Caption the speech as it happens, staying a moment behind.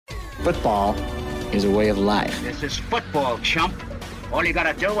Football is a way of life. This is football, chump. All you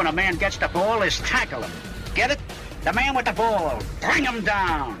gotta do when a man gets the ball is tackle him. Get it? The man with the ball. Bring him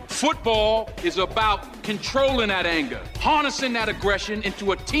down. Football is about controlling that anger, harnessing that aggression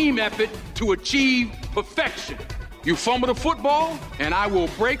into a team effort to achieve perfection. You fumble the football, and I will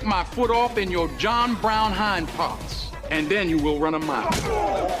break my foot off in your John Brown hind parts. And then you will run a mile.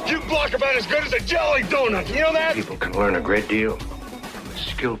 You block about as good as a jelly donut. You know that? People can learn a great deal from a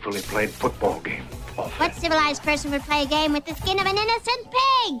skillfully played football game. What civilized person would play a game with the skin of an innocent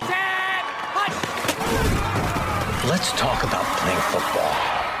pig? Dad! Let's talk about playing football.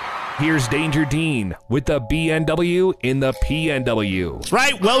 Here's Danger Dean with the BNW in the PNW. That's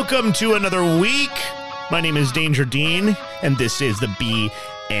right. Welcome to another week. My name is Danger Dean, and this is the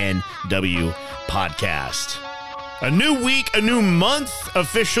BNW podcast. A new week, a new month,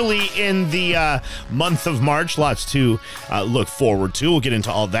 officially in the month of March. Lots to look forward to. We'll get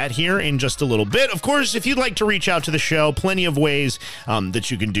into all that here in just a little bit. Of course, if you'd like to reach out to the show, plenty of ways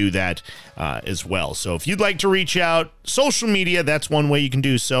that you can do that as well. So if you'd like to reach out, social media, that's one way you can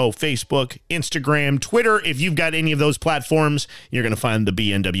do so. Facebook, Instagram, Twitter. If you've got any of those platforms, you're going to find the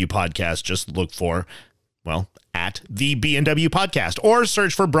BNW podcast. Just look for, well, at the BNW podcast, or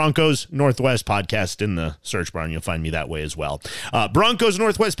search for Broncos Northwest podcast in the search bar, and you'll find me that way as well. Broncos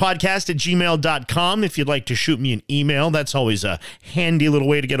Northwest podcast at gmail.com. If you'd like to shoot me an email, that's always a handy little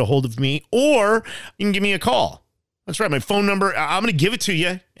way to get a hold of me, or you can give me a call. That's right. My phone number, I'm going to give it to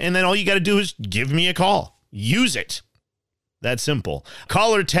you. And then all you got to do is give me a call. Use it. That's simple.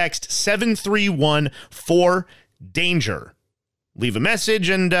 Call or text 731-4-DANGER. Leave a message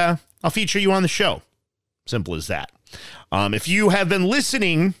and I'll feature you on the show. Simple as that. If you have been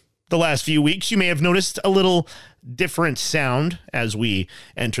listening the last few weeks, you may have noticed a little different sound as we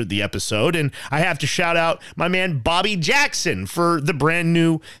entered the episode. And I have to shout out my man Bobby Jackson for the brand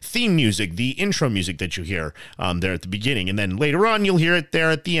new theme music, the intro music that you hear there at the beginning. And then later on, you'll hear it there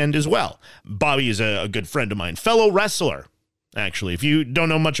at the end as well. Bobby is a good friend of mine, fellow wrestler. Actually, if you don't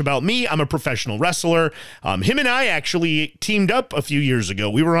know much about me, I'm a professional wrestler. Him and I actually teamed up a few years ago.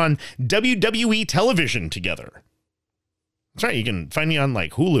 We were on WWE television together. That's right. You can find me on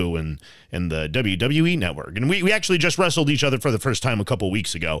like Hulu and the WWE network. And we actually just wrestled each other for the first time a couple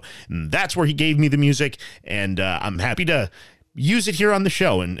weeks ago. And that's where he gave me the music. And I'm happy to use it here on the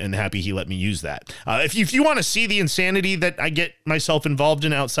show, and happy he let me use that. If you want to see the insanity that I get myself involved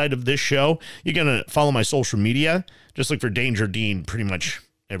in outside of this show, you're going to follow my social media. Just look for Danger Dean pretty much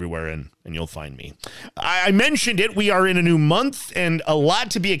everywhere, and you'll find me. I mentioned it. We are in a new month, and a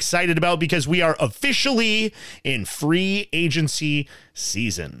lot to be excited about because we are officially in free agency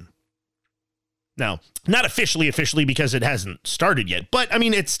season. Now, not officially because it hasn't started yet, but I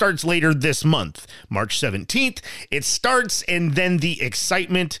mean, it starts later this month, March 17th. It starts, and then the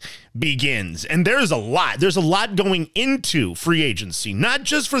excitement begins. And there's a lot going into free agency, not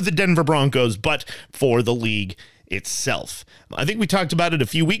just for the Denver Broncos, but for the league itself. I think we talked about it a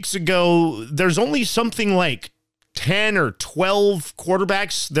few weeks ago. There's only something like 10 or 12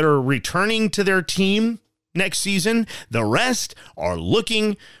 quarterbacks that are returning to their team next season. The rest are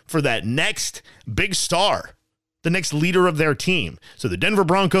looking for that next big star, the next leader of their team. So the Denver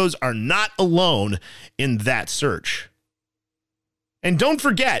Broncos are not alone in that search. And don't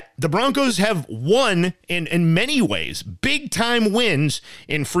forget, the Broncos have won in many ways, big time wins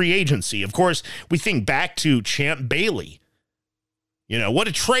in free agency. Of course, we think back to Champ Bailey. You know, what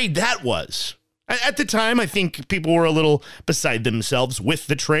a trade that was. At the time, I think people were a little beside themselves with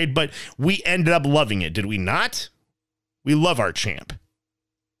the trade, but we ended up loving it, did we not? We love our champ.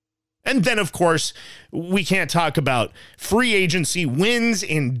 And then, of course, we can't talk about free agency wins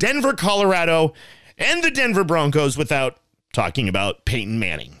in Denver, Colorado, and the Denver Broncos without talking about Peyton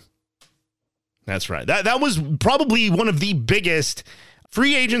Manning. That's right. That was probably one of the biggest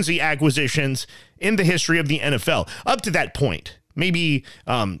free agency acquisitions in the history of the NFL. Up to that point, maybe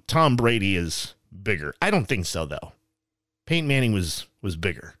Tom Brady is bigger. I don't think so, though. Peyton Manning was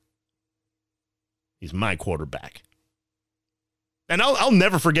bigger. He's my quarterback. And I'll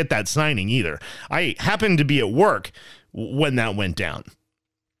never forget that signing either. I happened to be at work when that went down.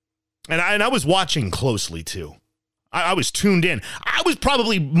 And I was watching closely, too. I was tuned in. I was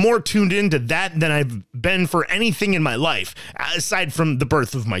probably more tuned into that than I've been for anything in my life, aside from the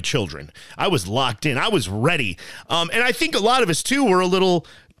birth of my children. I was locked in. I was ready. And I think a lot of us, too, were a little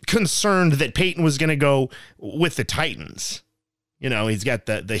concerned that Peyton was going to go with the Titans. You know, he's got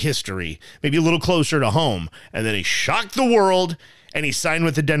the history, maybe a little closer to home. And then he shocked the world, and he signed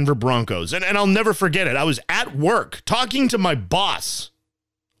with the Denver Broncos. And I'll never forget it. I was at work talking to my boss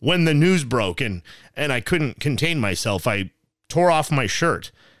when the news broke, and I couldn't contain myself. I tore off my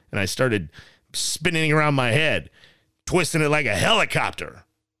shirt and I started spinning around my head, twisting it like a helicopter,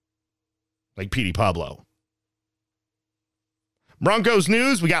 like Petey Pablo. Broncos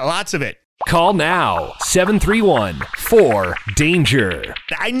news, we got lots of it. Call now, 731-4DANGER.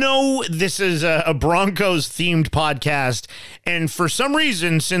 I know this is a Broncos-themed podcast, and for some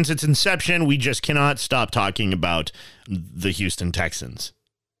reason, since its inception, we just cannot stop talking about the Houston Texans.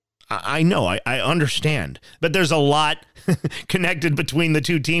 I know, I understand, but there's a lot connected between the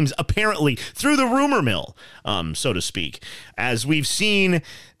two teams, apparently, through the rumor mill, so to speak. As we've seen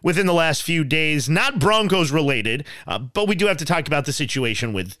within the last few days, not Broncos related, but we do have to talk about the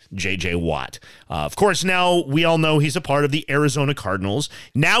situation with J.J. Watt. Of course, now we all know he's a part of the Arizona Cardinals,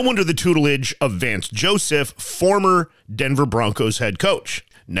 now under the tutelage of Vance Joseph, former Denver Broncos head coach.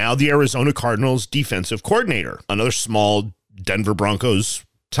 Now the Arizona Cardinals defensive coordinator. Another small Denver Broncos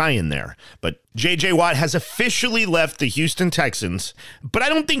tie-in there. But J.J. Watt has officially left the Houston Texans, but I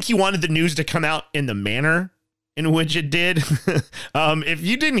don't think he wanted the news to come out in the manner in which it did. If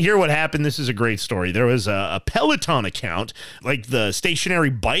you didn't hear what happened, this is a great story. There was a Peloton account, like the stationary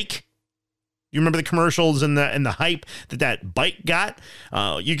bike. You remember the commercials and the hype that bike got?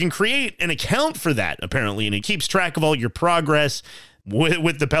 You can create an account for that, apparently, and it keeps track of all your progress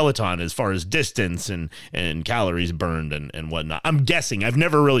with the Peloton as far as distance and calories burned and whatnot. I'm guessing. I've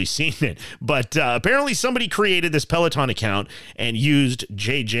never really seen it. But apparently somebody created this Peloton account and used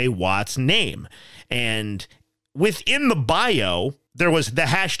J.J. Watt's name. And within the bio, there was the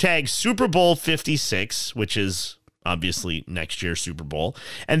hashtag Super Bowl 56, which is obviously next year's Super Bowl.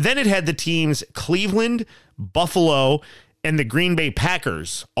 And then it had the teams Cleveland, Buffalo, and the Green Bay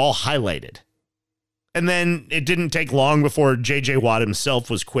Packers all highlighted. And then it didn't take long before J.J. Watt himself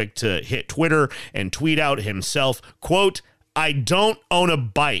was quick to hit Twitter and tweet out himself, quote, "I don't own a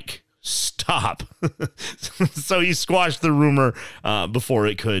bike. Stop." So he squashed the rumor before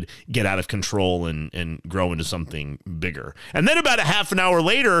it could get out of control and grow into something bigger. And then about a half an hour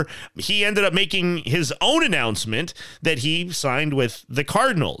later, he ended up making his own announcement that he signed with the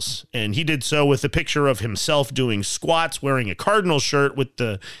Cardinals. And he did so with a picture of himself doing squats, wearing a Cardinals shirt with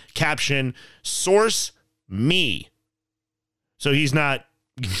the caption, "Source me." So he's not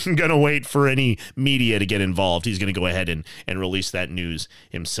going to wait for any media to get involved. He's going to go ahead and release that news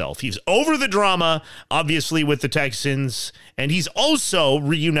himself. He's over the drama, obviously, with the Texans, and he's also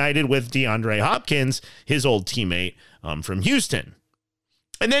reunited with DeAndre Hopkins, his old teammate from Houston.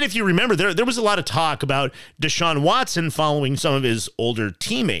 And then if you remember, there was a lot of talk about Deshaun Watson following some of his older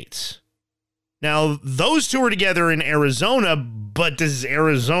teammates. Now, those two are together in Arizona, but does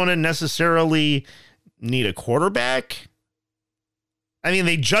Arizona necessarily need a quarterback? I mean,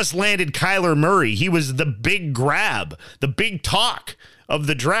 they just landed Kyler Murray. He was the big grab, the big talk of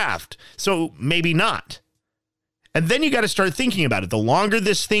the draft. So maybe not. And then you got to start thinking about it. The longer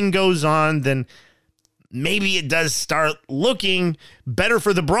this thing goes on, then maybe it does start looking better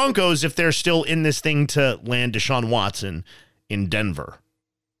for the Broncos if they're still in this thing to land Deshaun Watson in Denver.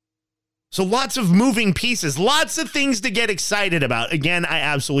 So lots of moving pieces, lots of things to get excited about. Again, I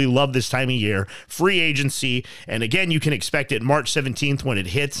absolutely love this time of year, free agency. And again, you can expect it March 17th when it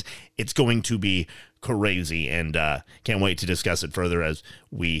hits. It's going to be crazy, and can't wait to discuss it further as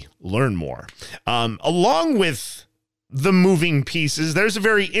we learn more. Along with the moving pieces, there's a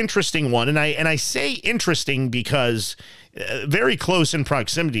very interesting one. And I say interesting because very close in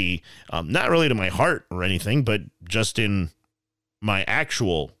proximity, not really to my heart or anything, but just in my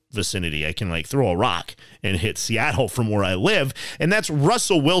actual vicinity. I can throw a rock and hit Seattle from where I live. And that's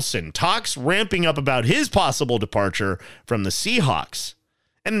Russell Wilson. Talks ramping up about his possible departure from the Seahawks.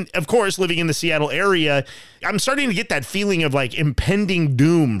 And of course, living in the Seattle area, I'm starting to get that feeling of impending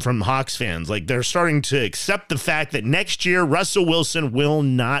doom from Hawks fans. They're starting to accept the fact that next year, Russell Wilson will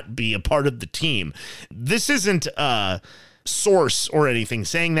not be a part of the team. This isn't a source or anything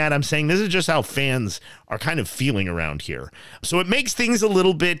saying that. I'm saying this is just how fans are kind of feeling around here. So it makes things a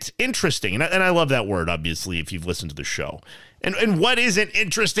little bit interesting. And I love that word, obviously, if you've listened to the show. And what isn't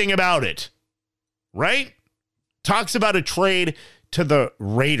interesting about it? Right? Talks about a trade to the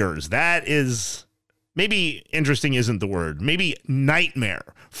Raiders. That is, maybe interesting isn't the word. Maybe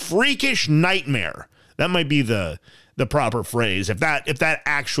nightmare. Freakish nightmare. That might be the proper phrase if that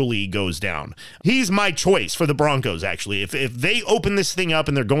actually goes down. He's my choice for the Broncos, actually. If they open this thing up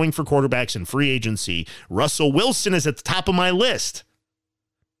and they're going for quarterbacks in free agency, Russell Wilson is at the top of my list.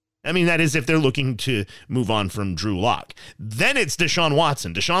 I mean, that is if they're looking to move on from Drew Lock. Then it's Deshaun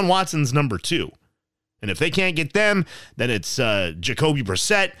Watson. Deshaun Watson's number 2. And if they can't get them, then it's Jacoby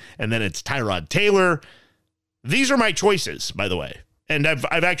Brissett, and then it's Tyrod Taylor. These are my choices, by the way. And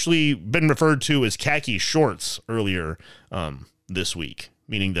I've actually been referred to as khaki shorts earlier this week.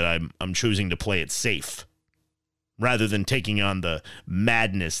 meaning that I'm choosing to play it safe rather than taking on the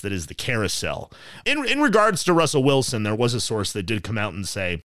madness that is the carousel. In regards to Russell Wilson, there was a source that did come out and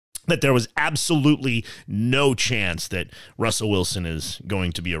say that there was absolutely no chance that Russell Wilson is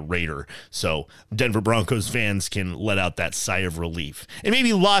going to be a Raider. So Denver Broncos fans can let out that sigh of relief. And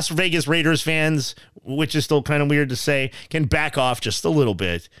maybe Las Vegas Raiders fans, which is still kind of weird to say, can back off just a little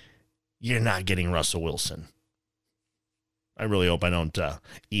bit. You're not getting Russell Wilson. I really hope I don't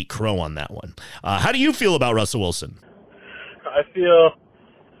eat crow on that one. How do you feel about Russell Wilson? I feel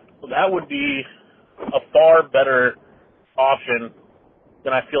that would be a far better option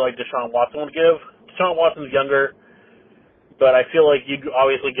than I feel like Deshaun Watson would give. Deshaun Watson's younger, but I feel like you'd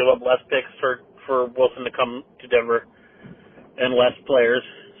obviously give up less picks for Wilson to come to Denver and less players.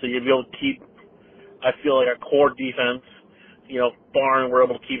 So you'd be able to keep, I feel like, a core defense, barring we're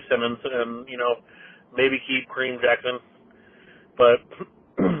able to keep Simmons and, maybe keep Kareem Jackson. But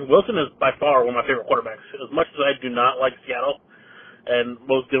Wilson is by far one of my favorite quarterbacks. As much as I do not like Seattle, and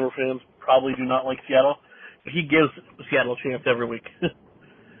most Denver fans probably do not like Seattle, he gives Seattle a chance every week.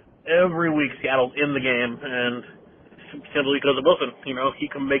 Every week Seattle's in the game, and simply because of Wilson. He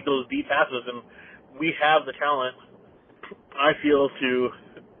can make those deep passes, and we have the talent, I feel, to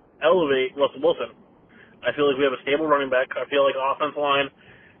elevate Russell Wilson. I feel like we have a stable running back. I feel like the offensive line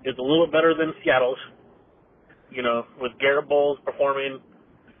is a little bit better than Seattle's. With Garrett Bowles performing,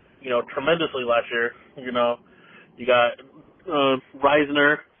 tremendously last year. You got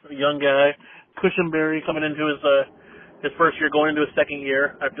Reisner, a young guy, Cushenberry coming into his first year, going into his second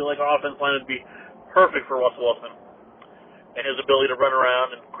year. I feel like our offense line would be perfect for Russell Wilson and his ability to run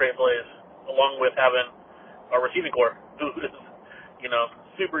around and create plays, along with having a receiving core who is,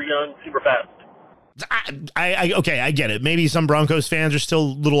 super young, super fast. Okay, I get it. Maybe some Broncos fans are still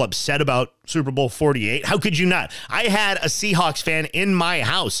a little upset about Super Bowl 48. How could you not? I had a Seahawks fan in my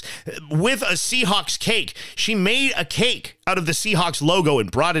house with a Seahawks cake. She made a cake out of the Seahawks logo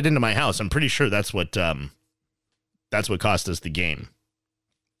and brought it into my house. I'm pretty sure that's what cost us the game.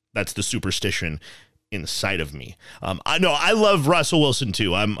 That's the superstition inside of me. I love Russell Wilson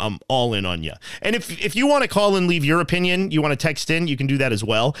too. I'm all in on you. And if you want to call and leave your opinion, you want to text in, you can do that as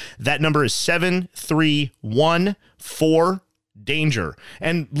well. That number is 731-4-DANGER.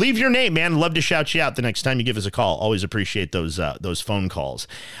 And leave your name, man. Love to shout you out the next time you give us a call. Always appreciate those phone calls.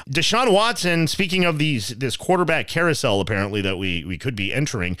 Deshaun Watson, speaking of this quarterback carousel apparently that we could be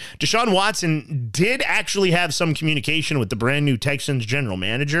entering, Deshaun Watson did actually have some communication with the brand new Texans general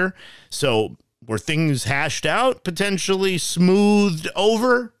manager. So were things hashed out, potentially smoothed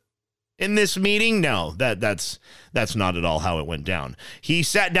over in this meeting? No, that's not at all how it went down. He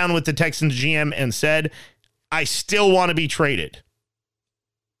sat down with the Texans GM and said, I still want to be traded.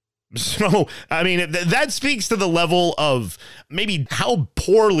 So, I mean, that speaks to the level of maybe how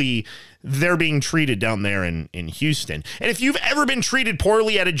poorly they're being treated down there in Houston. And if you've ever been treated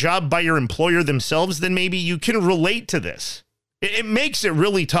poorly at a job by your employer themselves, then maybe you can relate to this. It makes it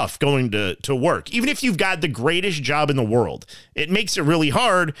really tough going to work. Even if you've got the greatest job in the world, it makes it really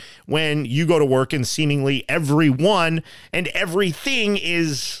hard when you go to work and seemingly everyone and everything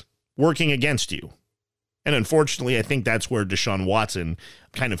is working against you. And unfortunately, I think that's where Deshaun Watson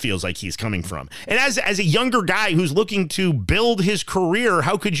kind of feels like he's coming from. And as a younger guy who's looking to build his career,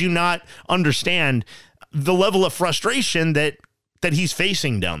 how could you not understand the level of frustration that he's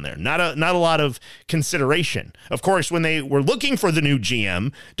facing down there? Not a lot of consideration. Of course, when they were looking for the new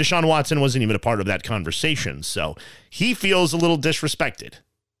GM, Deshaun Watson wasn't even a part of that conversation. So he feels a little disrespected.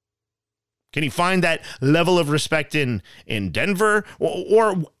 Can he find that level of respect in Denver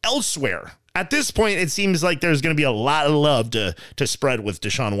or elsewhere? At this point, it seems like there's going to be a lot of love to spread with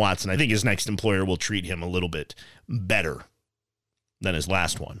Deshaun Watson. I think his next employer will treat him a little bit better than his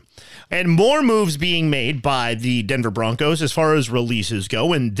last one. And more moves being made by the Denver Broncos as far as releases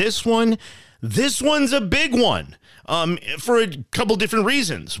go. And this one's a big one for a couple different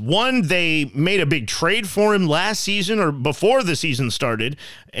reasons. One, they made a big trade for him last season or before the season started,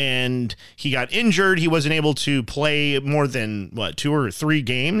 and he got injured. He wasn't able to play more than, 2 or 3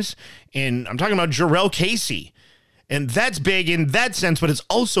 games. And I'm talking about Jurrell Casey. And that's big in that sense, but it's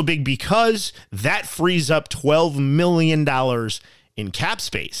also big because that frees up $12 million in cap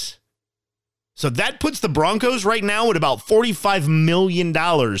space. So that puts the Broncos right now at about $45 million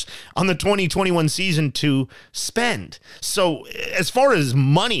on the 2021 season to spend. So as far as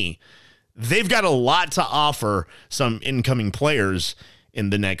money, they've got a lot to offer some incoming players in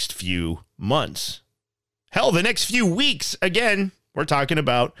the next few months. Hell, the next few weeks, again, we're talking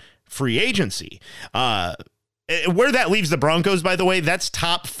about free agency. Where that leaves the Broncos, by the way, that's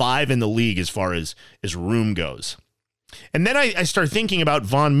top 5 in the league as far as room goes. And then I start thinking about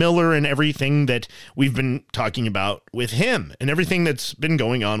Von Miller and everything that we've been talking about with him and everything that's been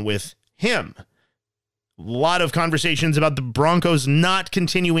going on with him. A lot of conversations about the Broncos not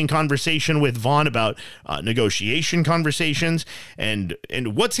continuing conversation with Von about negotiation conversations and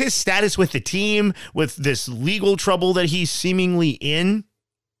what's his status with the team with this legal trouble that he's seemingly in.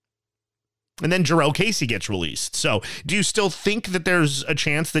 And then Jurrell Casey gets released. So do you still think that there's a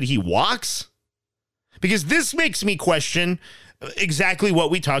chance that he walks? Because this makes me question exactly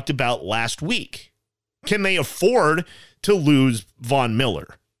what we talked about last week. Can they afford to lose Von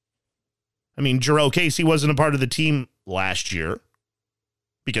Miller? I mean, Jurrell Casey wasn't a part of the team last year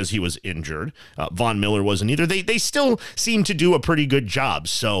because he was injured. Von Miller wasn't either. They still seem to do a pretty good job.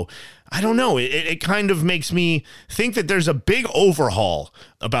 So I don't know. It kind of makes me think that there's a big overhaul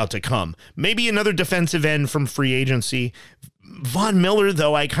about to come. Maybe another defensive end from free agency. Von Miller,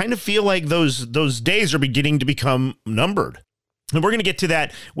 though, I kind of feel like those days are beginning to become numbered. And we're going to get to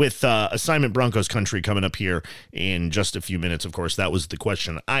that with Assignment Broncos Country coming up here in just a few minutes. Of course, that was the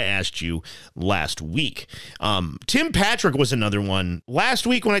question I asked you last week. Tim Patrick was another one. Last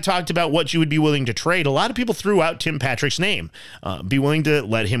week when I talked about what you would be willing to trade, a lot of people threw out Tim Patrick's name. Be willing to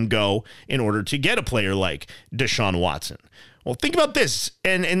let him go in order to get a player like Deshaun Watson. Well, think about this,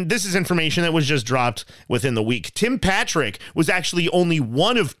 and this is information that was just dropped within the week. Tim Patrick was actually only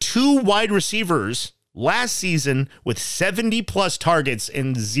one of 2 wide receivers last season with 70-plus targets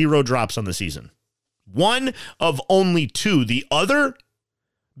and 0 drops on the season. One of only 2. The other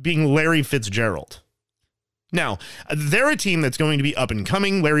being Larry Fitzgerald. Now, they're a team that's going to be up and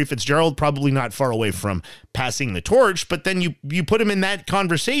coming. Larry Fitzgerald probably not far away from passing the torch, but then you put him in that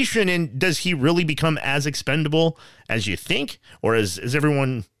conversation, and does he really become as expendable as you think, or as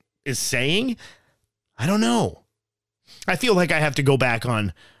everyone is saying? I don't know. I feel like I have to go back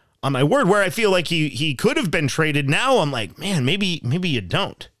on my word where I feel like he could have been traded. Now I'm like, man, maybe you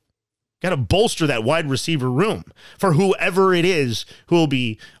don't. Got to bolster that wide receiver room for whoever it is who will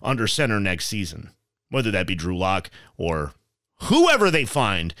be under center next season, whether that be Drew Lock or whoever they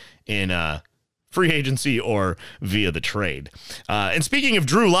find in free agency or via the trade. And speaking of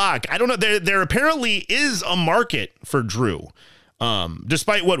Drew Lock, I don't know, there apparently is a market for Drew,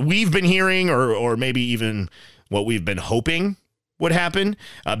 despite what we've been hearing or maybe even what we've been hoping would happen.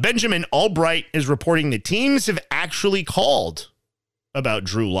 Benjamin Albright is reporting that teams have actually called about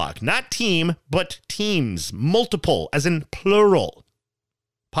Drew Lock. Not team, but teams. Multiple, as in plural.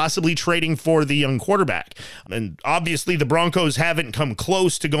 Possibly trading for the young quarterback. And obviously the Broncos haven't come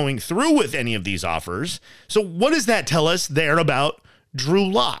close to going through with any of these offers. So what does that tell us there about Drew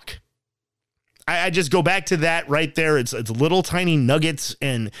Lock? I just go back to that right there. It's little tiny nuggets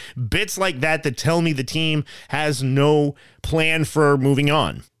and bits like that tell me the team has no plan for moving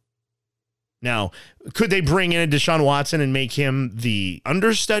on. Now, could they bring in a Deshaun Watson and make him the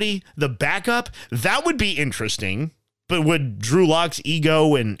understudy, the backup? That would be interesting. But would Drew Lock's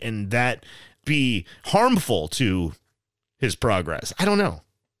ego and that be harmful to his progress? I don't know.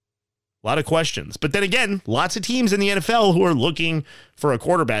 A lot of questions. But then again, lots of teams in the NFL who are looking for a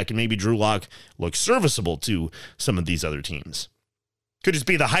quarterback, and maybe Drew Lock looks serviceable to some of these other teams. Could just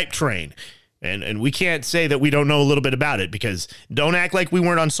be the hype train. And we can't say that we don't know a little bit about it, because don't act like we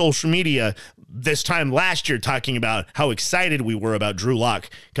weren't on social media this time last year talking about how excited we were about Drew Lock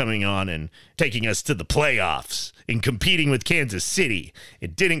coming on and taking us to the playoffs and competing with Kansas City.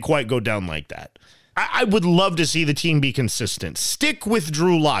 It didn't quite go down like that. I would love to see the team be consistent. Stick with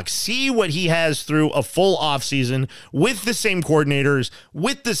Drew Lock. See what he has through a full offseason with the same coordinators,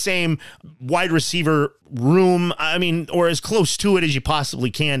 with the same wide receiver room. I mean, or as close to it as you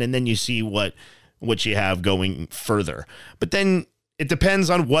possibly can, and then you see what you have going further. But then it depends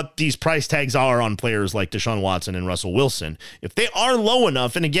on what these price tags are on players like Deshaun Watson and Russell Wilson. If they are low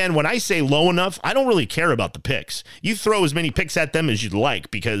enough, and again, when I say low enough, I don't really care about the picks. You throw as many picks at them as you'd like,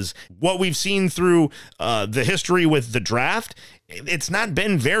 because what we've seen through the history with the draft, it's not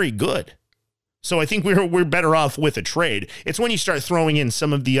been very good. So I think we're better off with a trade. It's when you start throwing in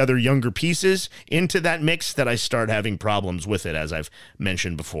some of the other younger pieces into that mix that I start having problems with it, as I've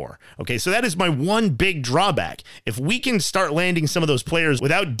mentioned before. Okay, so that is my one big drawback. If we can start landing some of those players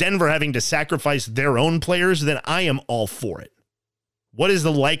without Denver having to sacrifice their own players, then I am all for it. What is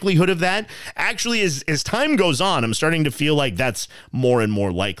the likelihood of that? Actually, as time goes on, I'm starting to feel like that's more and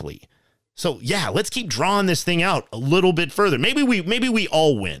more likely. So yeah, let's keep drawing this thing out a little bit further. Maybe we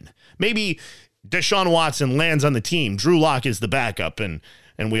all win. Maybe Deshaun Watson lands on the team, Drew Lock is the backup, and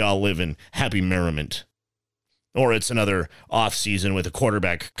we all live in happy merriment. Or it's another offseason with a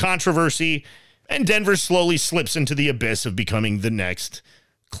quarterback controversy, and Denver slowly slips into the abyss of becoming the next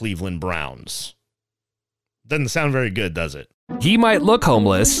Cleveland Browns. Doesn't sound very good, does it? He might look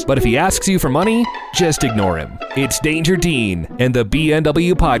homeless, but if he asks you for money, just ignore him. It's Danger Dean and the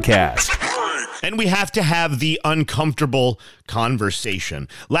BNW Podcast. And we have to have the uncomfortable conversation.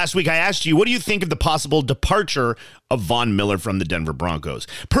 Last week I asked you, what do you think of the possible departure of Von Miller from the Denver Broncos?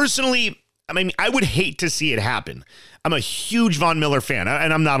 Personally, I mean, I would hate to see it happen. I'm a huge Von Miller fan,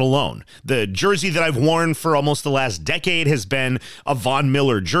 and I'm not alone. The jersey that I've worn for almost the last decade has been a Von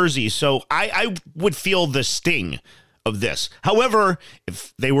Miller jersey, so I would feel the sting of this. However,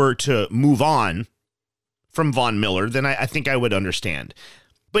 if they were to move on from Von Miller, then I think I would understand.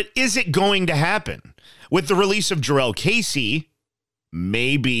 But is it going to happen? With the release of Jurrell Casey,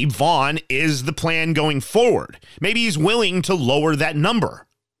 maybe Von is the plan going forward. Maybe he's willing to lower that number.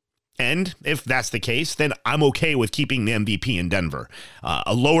 And if that's the case, then I'm okay with keeping the MVP in Denver.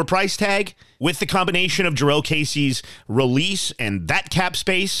 A lower price tag with the combination of Jurrell Casey's release and that cap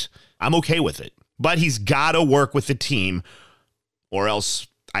space, I'm okay with it. But he's got to work with the team, or else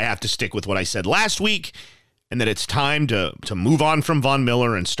I have to stick with what I said last week, and that it's time to move on from Von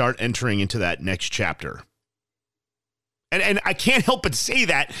Miller and start entering into that next chapter. And I can't help but say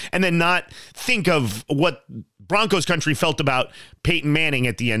that and then not think of what Broncos country felt about Peyton Manning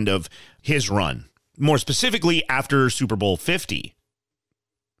at the end of his run, more specifically after Super Bowl 50.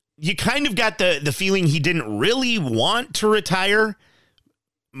 You kind of got the feeling he didn't really want to retire,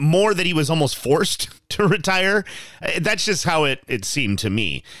 more that he was almost forced to retire. That's just how it seemed to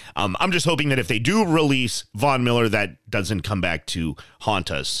me. I'm just hoping that if they do release Von Miller, that doesn't come back to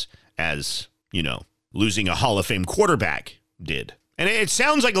haunt us as, losing a Hall of Fame quarterback did. And it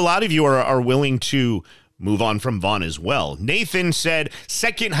sounds like a lot of you are willing to move on from Von as well. Nathan said,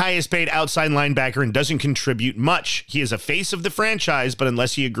 second highest paid outside linebacker and doesn't contribute much. He is a face of the franchise, but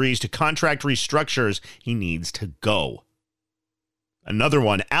unless he agrees to contract restructures, he needs to go. Another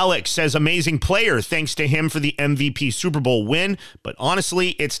one, Alex says, amazing player. Thanks to him for the MVP Super Bowl win, but honestly,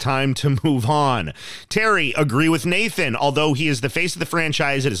 it's time to move on. Terry, agree with Nathan. Although he is the face of the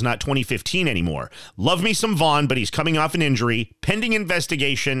franchise, it is not 2015 anymore. Love me some Von, but he's coming off an injury, pending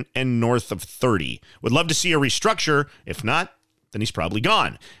investigation, and north of 30. Would love to see a restructure. If not, then he's probably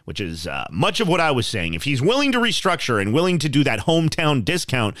gone, which is much of what I was saying. If he's willing to restructure and willing to do that hometown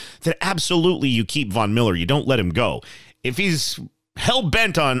discount, then absolutely you keep Von Miller. You don't let him go. If he's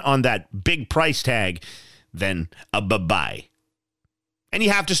hell-bent on that big price tag, then bye-bye. And you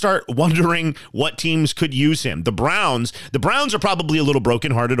have to start wondering what teams could use him. The Browns are probably a little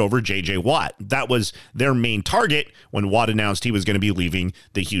brokenhearted over J.J. Watt. That was their main target when Watt announced he was going to be leaving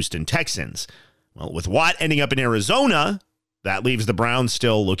the Houston Texans. Well, with Watt ending up in Arizona, that leaves the Browns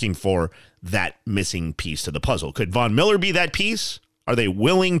still looking for that missing piece to the puzzle. Could Von Miller be that piece? Are they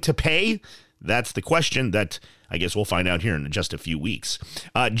willing to pay? That's the question that I guess we'll find out here in just a few weeks.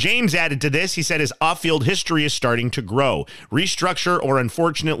 James added to this. He said his off-field history is starting to grow. Restructure or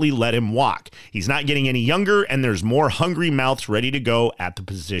unfortunately let him walk. He's not getting any younger, and there's more hungry mouths ready to go at the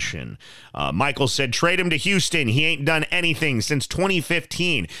position. Michael said, trade him to Houston. He ain't done anything since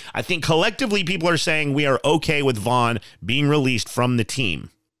 2015. I think collectively people are saying we are okay with Von being released from the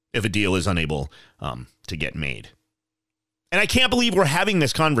team if a deal is unable to get made. And I can't believe we're having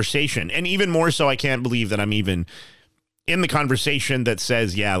this conversation. And even more so, I can't believe that I'm even in the conversation that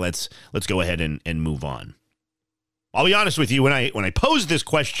says, yeah, let's go ahead and move on. I'll be honest with you, when I posed this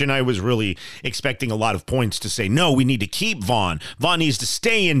question, I was really expecting a lot of points to say, no, we need to keep Von. Von needs to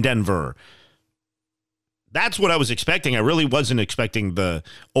stay in Denver. That's what I was expecting. I really wasn't expecting the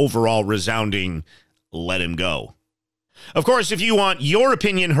overall resounding let him go. Of course, if you want your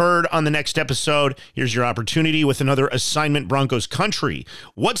opinion heard on the next episode, here's your opportunity with another assignment Broncos country.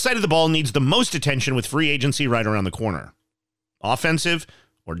 What side of the ball needs the most attention with free agency right around the corner? Offensive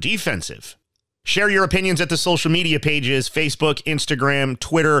or defensive? Share your opinions at the social media pages, Facebook, Instagram,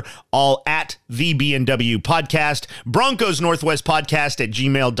 Twitter, all at the B&W Podcast, Broncos Northwest Podcast at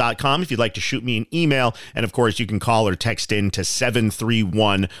gmail.com if you'd like to shoot me an email. And of course, you can call or text in to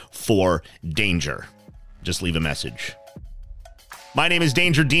 731-4DANGER. Just leave a message. My name is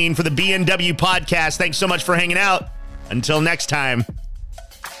Danger Dean for the B&W Podcast. Thanks so much for hanging out. Until next time,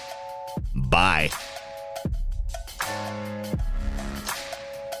 bye.